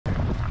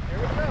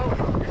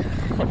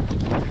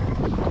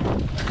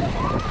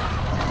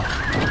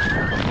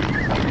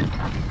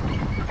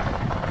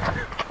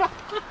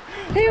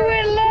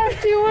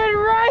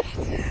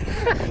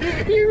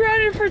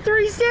for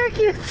 3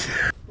 seconds.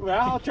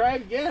 Well, I'll try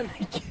it again.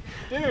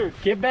 Dude,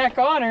 Get back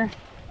on her.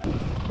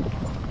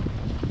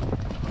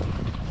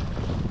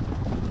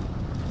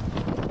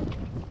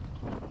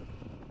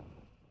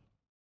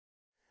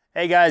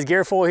 Hey guys,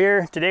 Gearful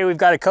here. Today we've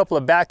got a couple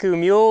of Bakcou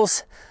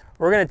Mules.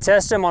 We're gonna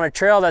test them on a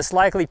trail that's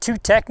likely too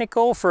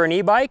technical for an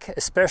e-bike,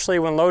 especially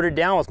when loaded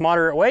down with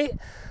moderate weight.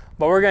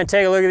 But we're gonna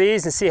take a look at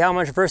these and see how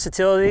much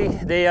versatility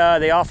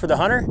they offer the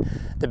hunter,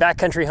 the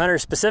backcountry hunter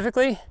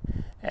specifically,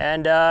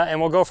 and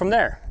we'll go from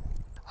there.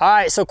 All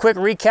right, so quick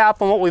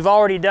recap on what we've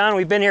already done.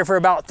 We've been here for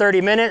about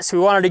 30 minutes. We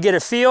wanted to get a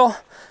feel.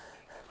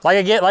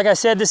 Like I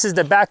said, this is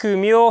the Bakcou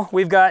Mule.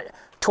 We've got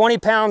 20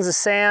 pounds of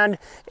sand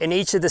in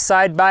each of the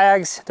side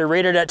bags. They're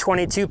rated at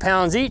 22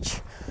 pounds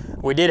each.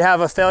 We did have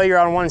a failure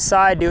on one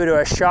side due to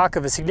a shock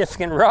of a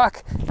significant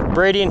rock.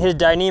 Brady and his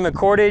Dyneema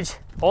cordage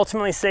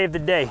ultimately saved the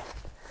day.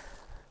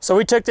 So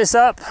we took this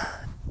up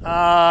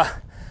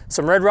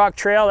some red rock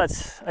trail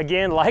that's,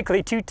 again,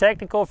 likely too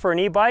technical for an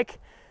e-bike.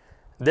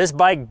 This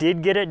bike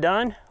did get it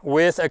done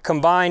with a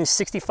combined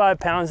 65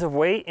 pounds of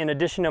weight in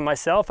addition to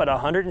myself at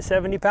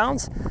 170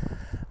 pounds.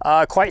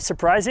 Quite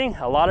surprising,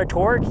 a lot of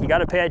torque, you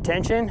gotta pay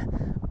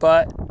attention,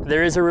 but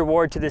there is a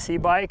reward to this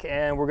e-bike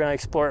and we're gonna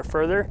explore it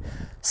further,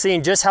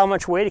 seeing just how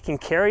much weight it can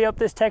carry up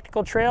this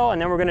technical trail,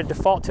 and then we're gonna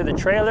default to the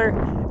trailer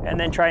and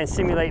then try and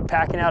simulate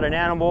packing out an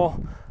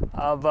animal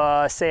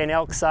of say an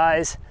elk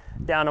size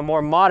down a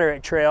more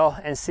moderate trail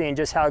and seeing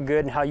just how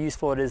good and how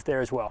useful it is there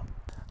as well.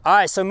 All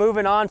right, so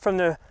moving on from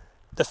the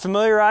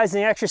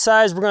familiarizing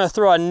exercise, we're gonna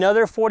throw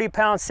another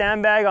 40-pound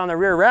sandbag on the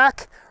rear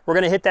rack. We're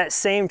gonna hit that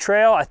same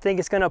trail. I think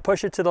it's gonna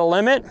push it to the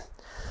limit.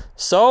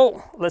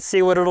 So let's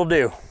see what it'll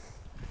do.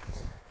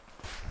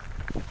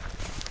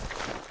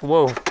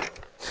 Whoa,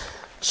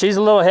 she's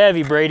a little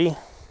heavy, Brady.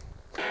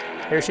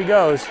 Here she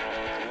goes.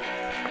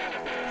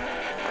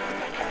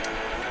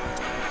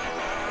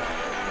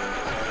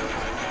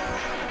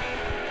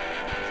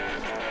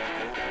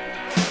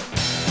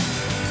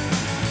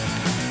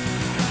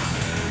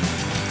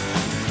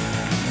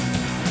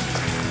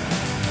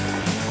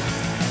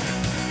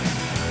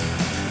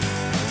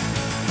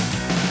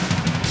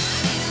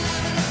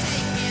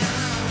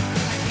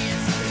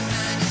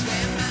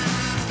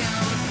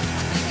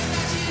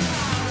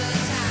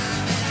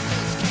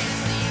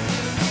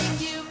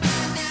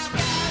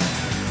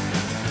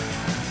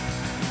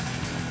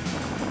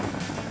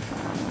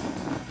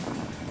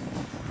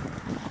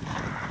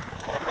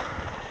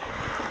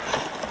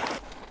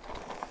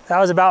 That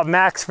was about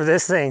max for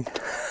this thing.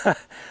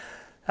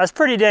 That's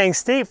pretty dang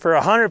steep for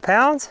 100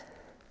 pounds.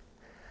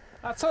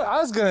 that's what I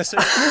was gonna say.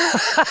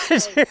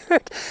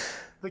 Dude,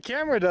 The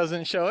camera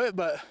doesn't show it,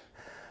 but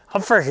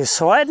I'm freaking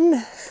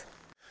sweating.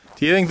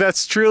 do you think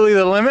that's truly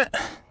the limit?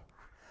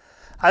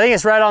 I think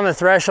it's right on the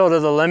threshold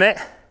of the limit.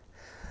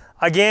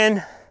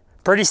 Again,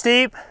 pretty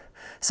steep.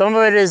 Some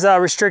of it is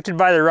restricted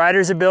by the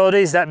rider's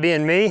abilities, that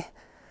being me.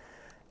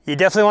 You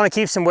definitely want to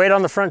keep some weight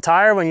on the front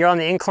tire when you're on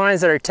the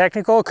inclines that are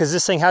technical, because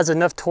this thing has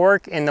enough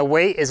torque and the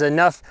weight is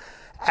enough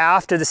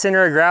aft of the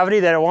center of gravity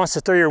that it wants to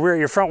throw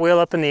your front wheel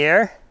up in the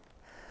air.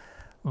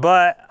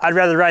 But I'd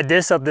rather ride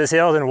this up this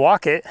hill than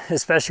walk it,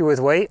 especially with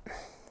weight.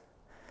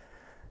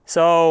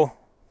 So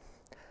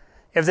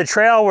if the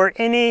trail were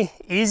any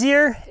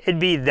easier, it'd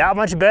be that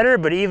much better,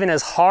 but even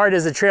as hard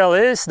as the trail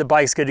is, the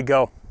bike's good to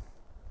go.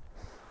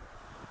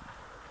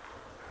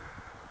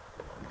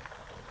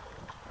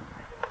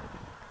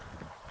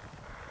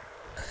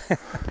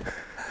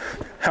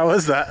 How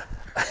was that?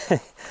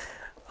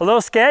 A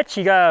little sketch.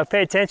 You gotta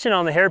pay attention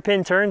on the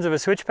hairpin turns of a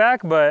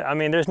switchback, but I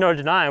mean, there's no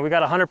denying. We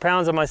got 100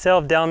 pounds of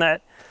myself down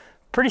that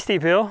pretty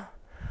steep hill,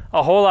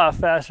 a whole lot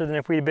faster than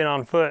if we'd been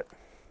on foot.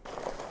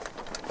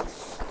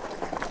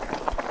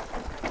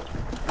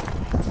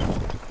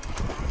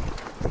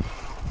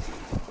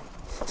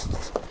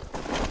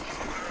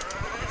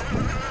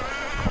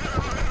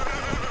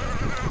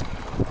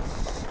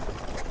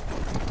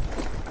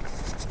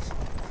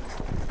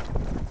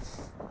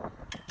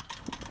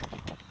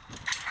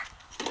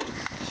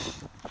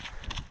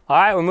 All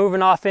right, we're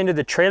moving off into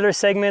the trailer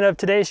segment of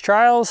today's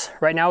trials.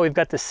 Right now we've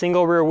got the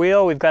single rear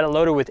wheel. We've got it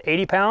loaded with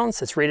 80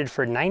 pounds. It's rated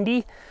for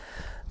 90.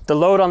 The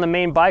load on the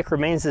main bike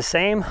remains the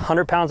same,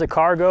 100 pounds of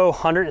cargo,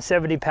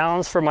 170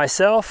 pounds for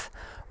myself.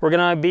 We're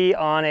gonna be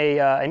on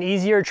an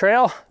easier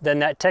trail than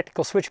that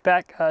technical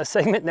switchback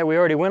segment that we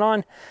already went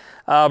on.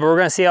 But we're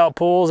gonna see how it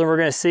pulls, and we're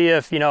gonna see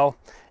if,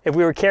 if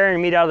we were carrying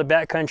meat out of the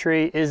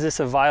backcountry, is this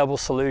a viable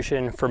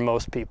solution for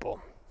most people?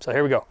 So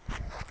here we go.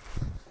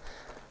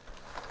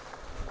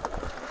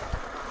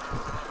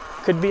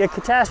 Could be a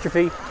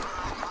catastrophe.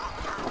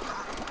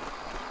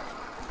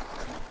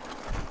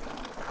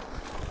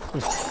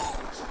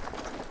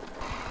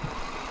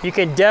 You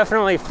can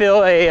definitely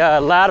feel a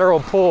lateral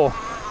pull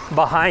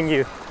behind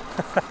you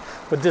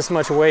with this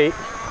much weight.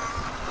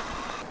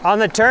 On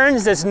the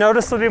turns, it's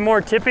noticeably more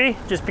tippy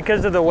just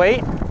because of the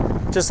weight,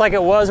 just like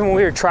it was when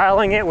we were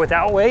trialing it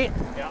without weight.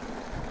 Yeah.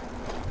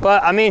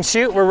 But I mean,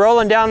 shoot, we're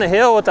rolling down the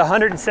hill with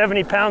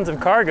 170 pounds of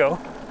cargo.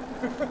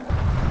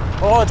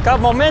 Oh, it's got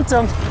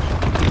momentum.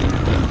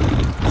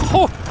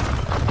 Oh,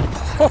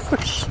 Oh,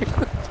 shoot.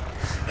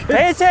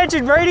 Pay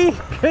attention, Brady.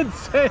 Good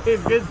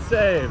save, good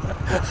save.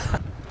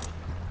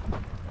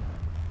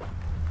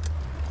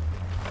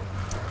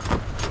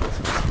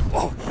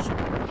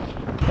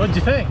 What'd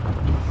you think?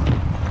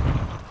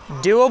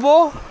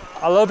 Doable,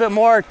 a little bit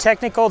more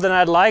technical than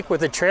I'd like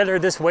with a trailer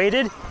this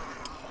weighted.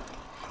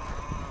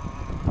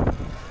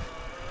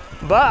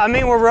 But I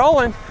mean, we're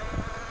rolling.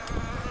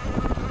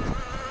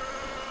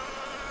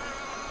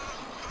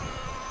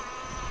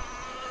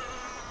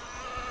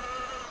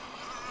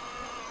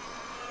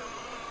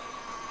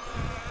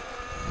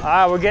 All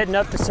right, we're getting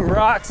up to some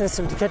rocks and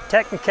some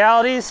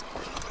technicalities.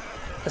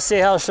 Let's see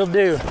how she'll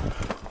do.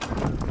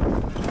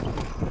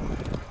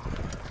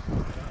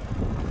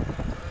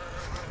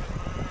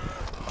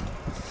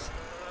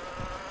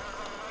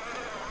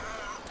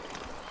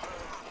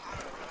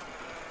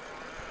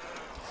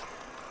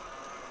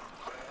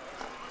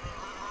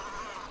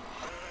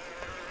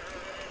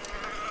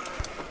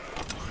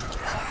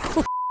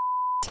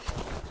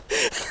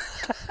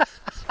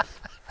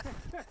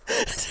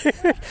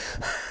 Dude.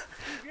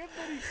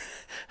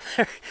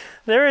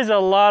 There is a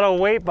lot of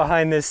weight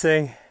behind this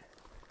thing.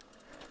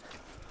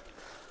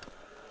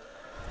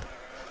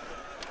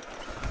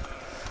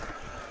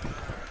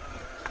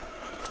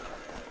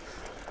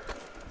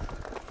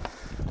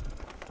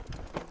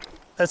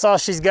 That's all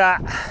she's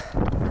got.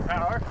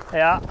 Power?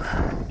 Yeah.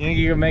 You think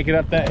you can make it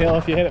up that hill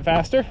if you hit it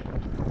faster?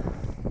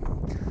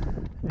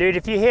 Dude,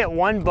 if you hit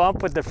one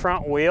bump with the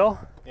front wheel,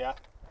 Yeah.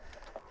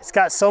 it's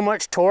got so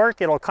much torque,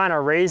 it'll kind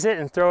of raise it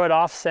and throw it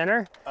off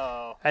center.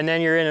 Oh. And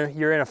then you're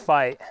in a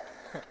fight.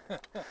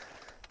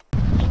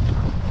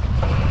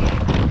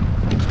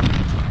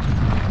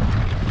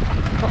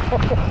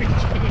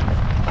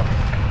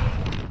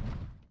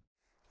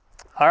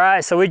 All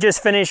right, so we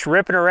just finished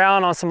ripping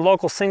around on some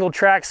local single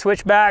track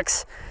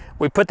switchbacks.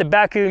 We put the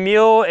Bakcou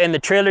Mule and the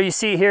trailer you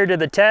see here to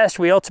the test.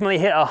 We ultimately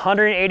hit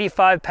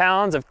 185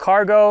 pounds of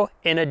cargo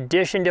in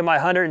addition to my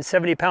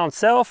 170 pound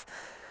self.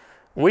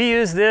 We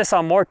used this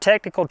on more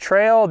technical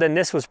trail than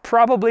this was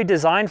probably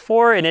designed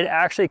for, and it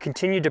actually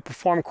continued to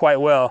perform quite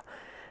well.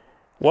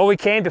 What we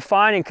came to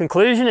find in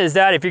conclusion is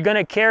that if you're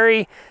gonna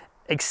carry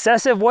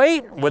excessive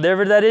weight,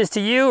 whatever that is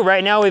to you,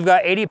 right now we've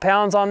got 80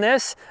 pounds on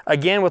this.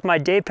 Again, with my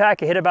day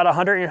pack, it hit about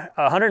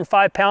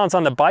 105 pounds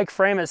on the bike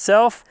frame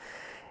itself.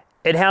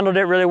 It handled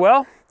it really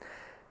well.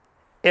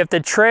 If the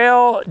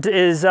trail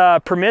is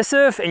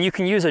permissive and you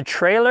can use a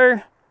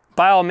trailer,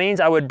 by all means,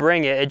 I would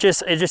bring it. It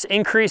just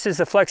increases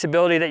the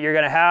flexibility that you're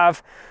gonna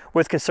have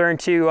with concern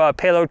to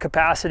payload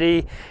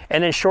capacity,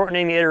 and then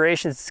shortening the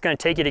iterations it's gonna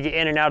take you to get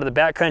in and out of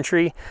the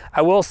backcountry.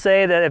 I will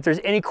say that if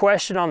there's any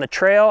question on the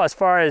trail as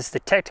far as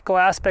the technical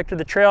aspect of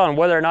the trail and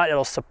whether or not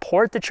it'll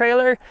support the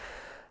trailer,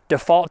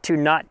 default to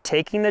not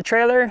taking the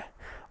trailer.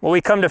 What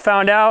we came to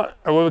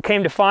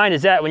find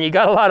is that when you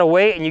got a lot of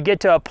weight and you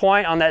get to a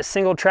point on that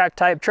single track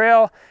type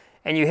trail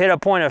and you hit a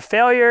point of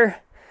failure,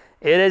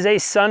 it is a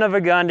son of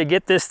a gun to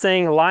get this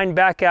thing lined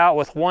back out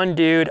with one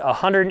dude,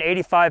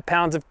 185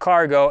 pounds of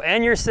cargo,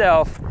 and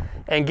yourself,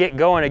 and get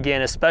going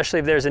again, especially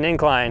if there's an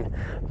incline.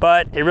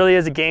 But it really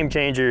is a game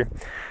changer.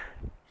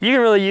 You can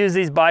really use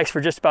these bikes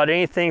for just about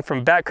anything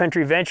from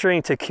backcountry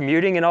venturing to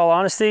commuting, in all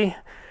honesty.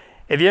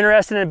 If you're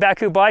interested in a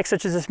Bakcou bike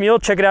such as this mule,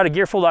 check it out at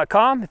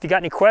gearful.com. If you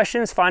got any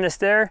questions, find us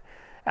there.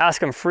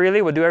 Ask them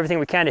freely. We'll do everything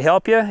we can to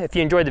help you. If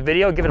you enjoyed the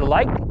video, give it a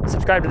like,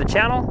 subscribe to the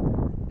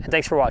channel, and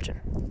thanks for watching.